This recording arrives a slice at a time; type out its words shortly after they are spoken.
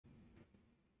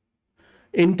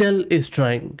Intel is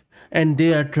trying, and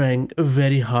they are trying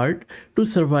very hard to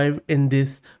survive in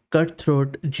this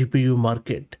cutthroat GPU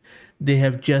market. They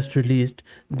have just released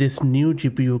this new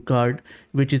GPU card,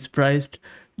 which is priced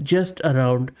just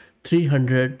around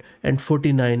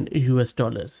 349 US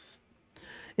dollars.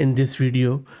 In this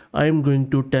video, I am going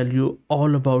to tell you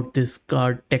all about this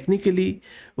card technically,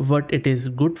 what it is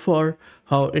good for,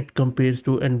 how it compares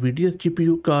to Nvidia's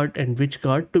GPU card and which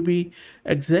card to be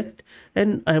exact,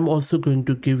 and I am also going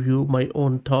to give you my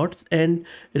own thoughts and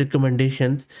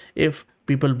recommendations if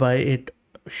people buy it,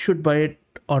 should buy it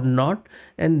or not,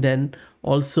 and then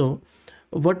also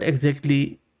what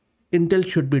exactly Intel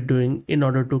should be doing in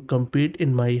order to compete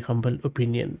in my humble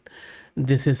opinion.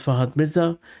 This is Fahad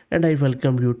Mirza and I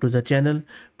welcome you to the channel.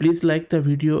 Please like the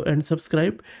video and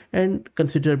subscribe and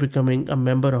consider becoming a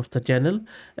member of the channel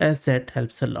as that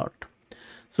helps a lot.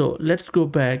 So let's go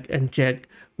back and check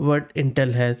what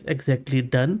Intel has exactly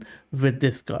done with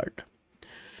this card.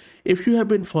 If you have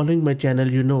been following my channel,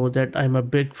 you know that I'm a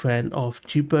big fan of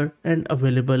cheaper and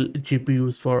available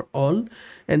GPUs for all,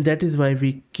 and that is why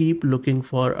we keep looking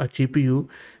for a GPU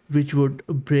which would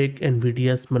break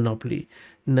Nvidia's monopoly.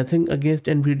 Nothing against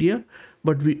Nvidia,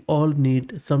 but we all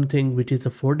need something which is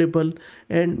affordable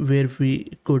and where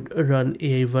we could run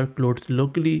AI workloads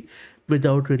locally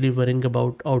without really worrying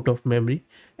about out of memory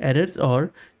errors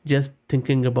or just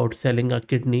thinking about selling a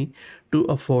kidney to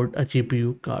afford a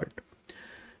GPU card.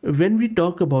 When we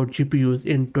talk about GPUs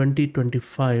in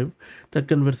 2025, the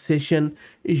conversation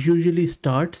usually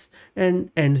starts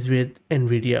and ends with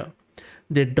NVIDIA.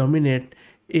 They dominate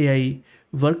AI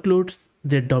workloads,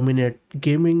 they dominate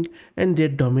gaming, and they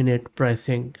dominate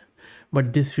pricing.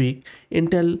 But this week,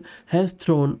 Intel has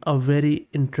thrown a very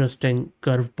interesting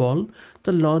curveball,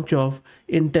 the launch of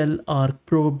Intel Arc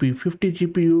Pro B50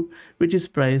 GPU, which is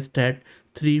priced at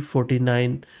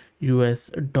 349 US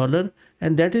dollar,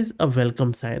 and that is a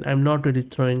welcome sign. I'm not really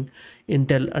throwing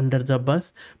Intel under the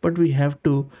bus, but we have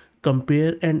to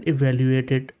compare and evaluate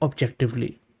it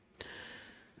objectively.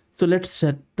 So let's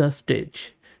set the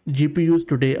stage. GPUs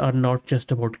today are not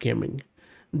just about gaming.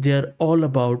 They are all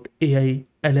about AI,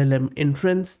 LLM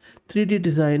inference, 3D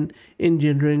design,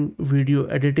 engineering, video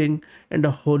editing, and a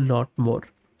whole lot more.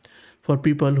 For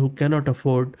people who cannot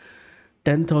afford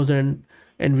 10,000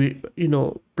 and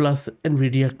plus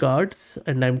Nvidia cards,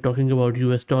 and I'm talking about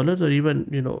US dollars or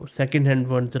even second hand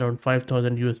ones around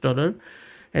 5,000 US dollar,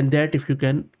 and that if you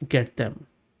can get them.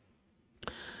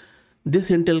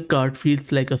 This Intel card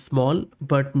feels like a small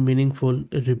but meaningful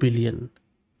rebellion.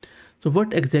 So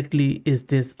what exactly is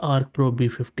this Arc Pro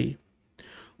B50?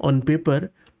 On paper,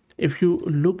 if you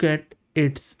look at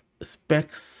its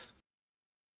specs,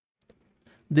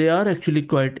 they are actually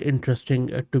quite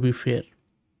interesting, to be fair.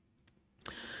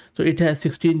 So it has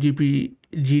 16 GB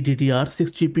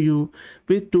GDDR6 GPU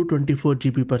with 224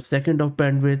 GB per second of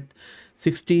bandwidth,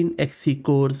 16 XC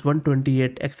cores,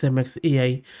 128 XMX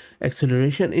AI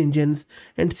acceleration engines,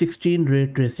 and 16 ray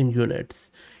tracing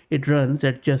units. It runs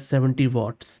at just 70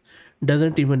 watts,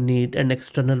 doesn't even need an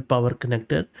external power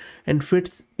connector, and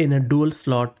fits in a dual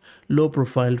slot low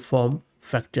profile form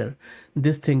factor.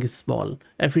 This thing is small,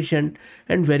 efficient,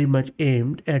 and very much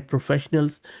aimed at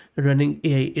professionals running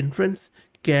AI inference,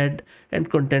 CAD, and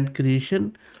content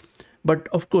creation, but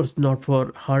of course not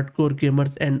for hardcore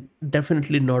gamers and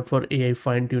definitely not for AI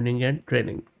fine tuning and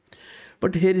training.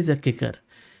 But here is a kicker.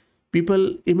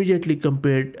 People immediately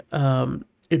compared it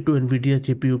to NVIDIA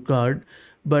GPU card,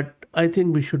 but I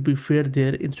think we should be fair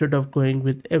there. Instead of going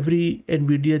with every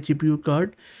NVIDIA GPU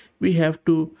card, we have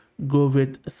to go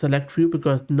with select few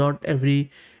because not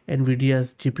every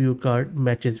NVIDIA's GPU card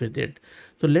matches with it.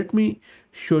 So let me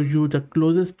show you the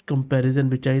closest comparison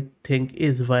which I think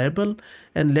is viable,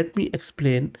 and let me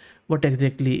explain what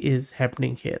exactly is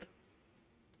happening here.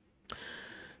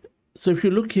 So if you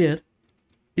look here,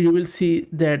 you will see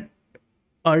that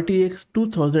RTX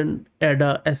 2000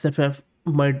 ADA SFF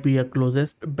might be a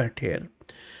closest bet here.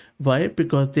 Why?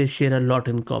 Because they share a lot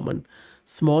in common.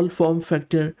 Small form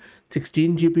factor,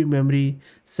 16 GB memory,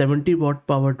 70 watt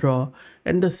power draw,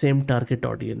 and the same target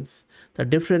audience. The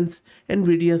difference,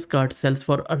 Nvidia's card sells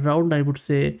for around, I would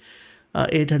say,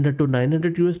 800 to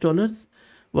 900 US dollars,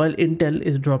 while Intel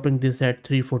is dropping this at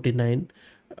 349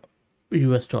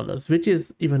 US dollars, which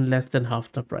is even less than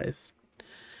half the price.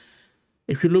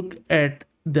 If you look at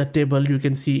the table, you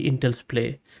can see Intel's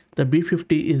play. The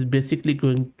B50 is basically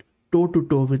going toe to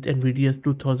toe with Nvidia's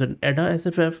 2000 ADA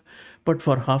SFF, but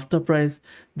for half the price.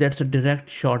 That's a direct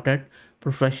shot at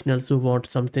professionals who want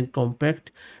something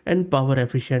compact and power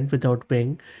efficient without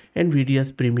paying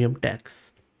Nvidia's premium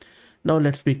tax. Now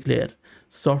let's be clear,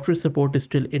 software support is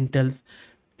still Intel's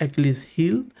Achilles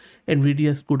heel.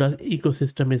 NVIDIA's CUDA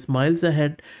ecosystem is miles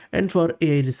ahead, and for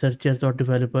AI researchers or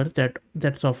developers,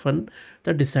 that's often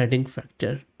the deciding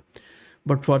factor.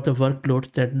 But for the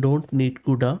workloads that don't need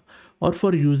CUDA, or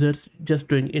for users just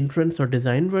doing inference or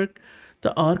design work,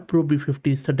 the Arc Pro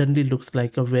B50 suddenly looks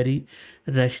like a very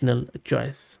rational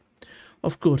choice.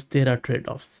 Of course, there are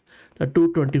trade-offs. The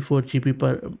 224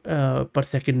 GB per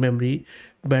second memory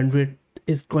bandwidth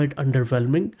is quite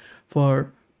underwhelming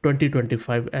for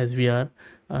 2025 as we are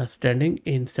standing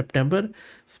in September,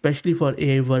 especially for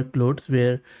AI workloads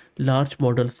where large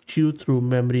models chew through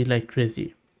memory like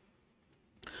crazy.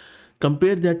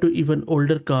 Compare that to even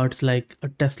older cards like a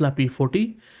Tesla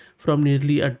P40 from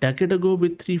nearly a decade ago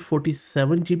with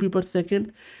 347 GB per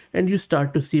second, and you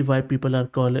start to see why people are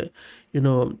calling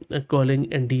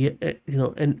and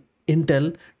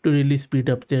Intel to really speed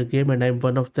up their game, and I'm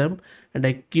one of them, and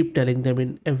I keep telling them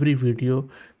in every video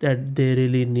that they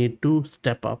really need to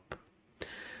step up.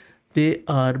 They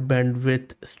are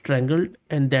bandwidth strangled,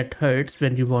 and that hurts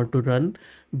when you want to run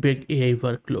big AI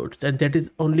workloads, and that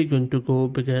is only going to go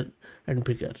bigger and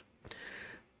bigger.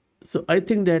 So I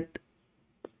think that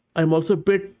I'm also a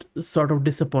bit sort of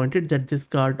disappointed that this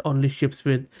card only ships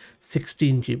with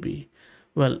 16 GB.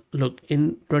 Well, look,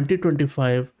 in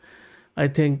 2025, I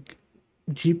think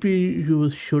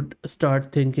GPUs should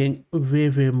start thinking way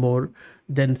more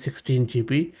than 16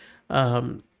 GB,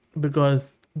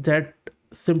 because that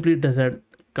simply doesn't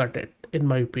cut it, in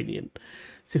my opinion.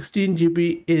 16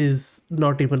 GB is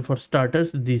not even for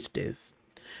starters these days.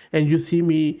 And you see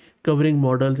me covering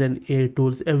models and AI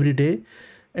tools every day.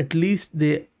 At least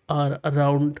they are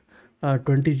around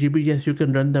 20 GB. Yes, you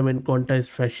can run them in quantized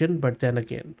fashion, but then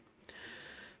again.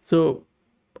 So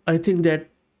I think that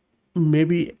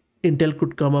maybe Intel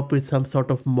could come up with some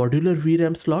sort of modular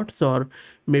VRAM slots or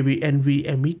maybe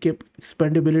NVMe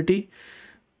expandability.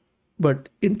 But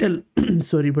Intel,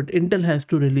 sorry, but Intel has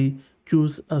to really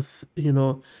choose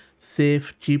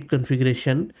safe, cheap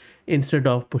configuration instead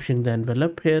of pushing the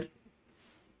envelope here.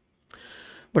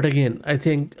 But again, I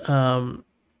think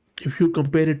if you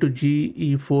compare it to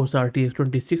GeForce RTX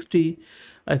 2060,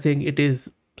 I think it is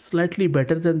slightly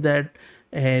better than that.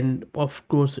 And of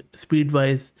course, speed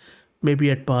wise,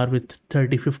 maybe at par with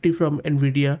 3050 from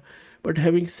NVIDIA. But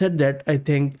having said that, I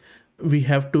think we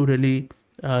have to really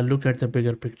look at the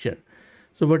bigger picture.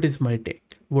 So, what is my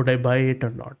take? Would I buy it or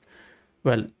not?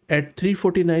 Well, at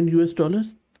 349 US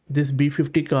dollars, this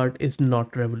B50 card is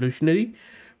not revolutionary,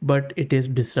 but it is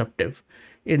disruptive.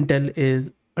 Intel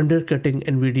is undercutting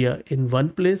Nvidia in one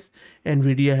place.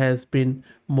 Nvidia has been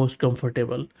most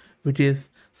comfortable, which is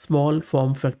small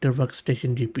form factor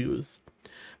workstation GPUs.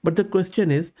 But the question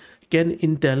is, can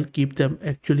Intel keep them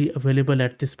actually available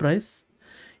at this price?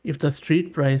 If the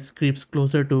street price creeps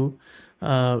closer to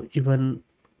even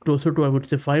closer to, I would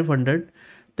say, 500,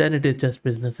 then it is just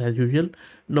business as usual.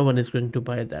 No one is going to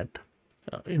buy that,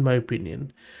 in my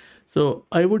opinion. So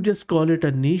I would just call it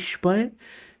a niche buy.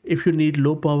 If you need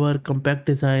low power, compact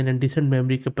design, and decent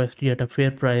memory capacity at a fair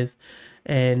price,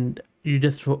 and you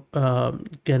just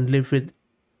can live with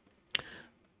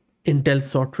Intel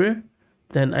software,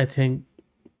 then I think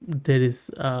there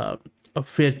is a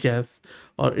fair chance,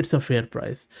 or it's a fair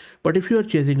price. But if you are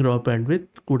chasing raw bandwidth,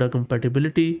 CUDA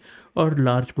compatibility, or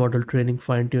large model training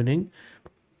fine tuning,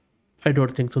 I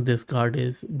don't think so. This card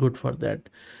is good for that.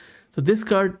 So this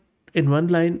card in one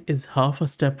line is half a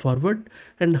step forward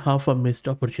and half a missed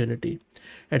opportunity.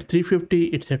 At 350,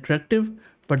 it's attractive,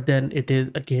 but then it is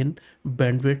again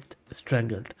bandwidth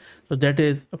strangled. So that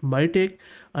is my take.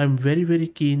 I'm very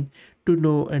keen to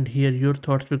know and hear your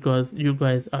thoughts because you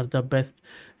guys are the best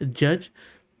judge.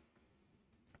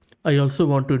 I also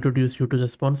want to introduce you to the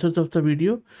sponsors of the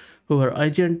video, who are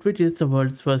iGent, which is the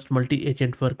world's first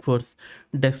multi-agent workforce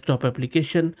desktop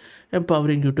application,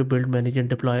 empowering you to build, manage, and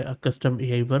deploy a custom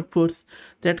AI workforce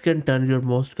that can turn your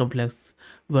most complex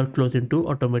workflows into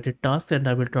automated tasks, and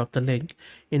I will drop the link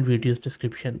in video's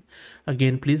description.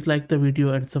 Again, please like the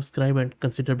video and subscribe and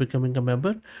consider becoming a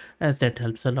member, as that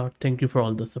helps a lot. Thank you for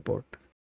all the support.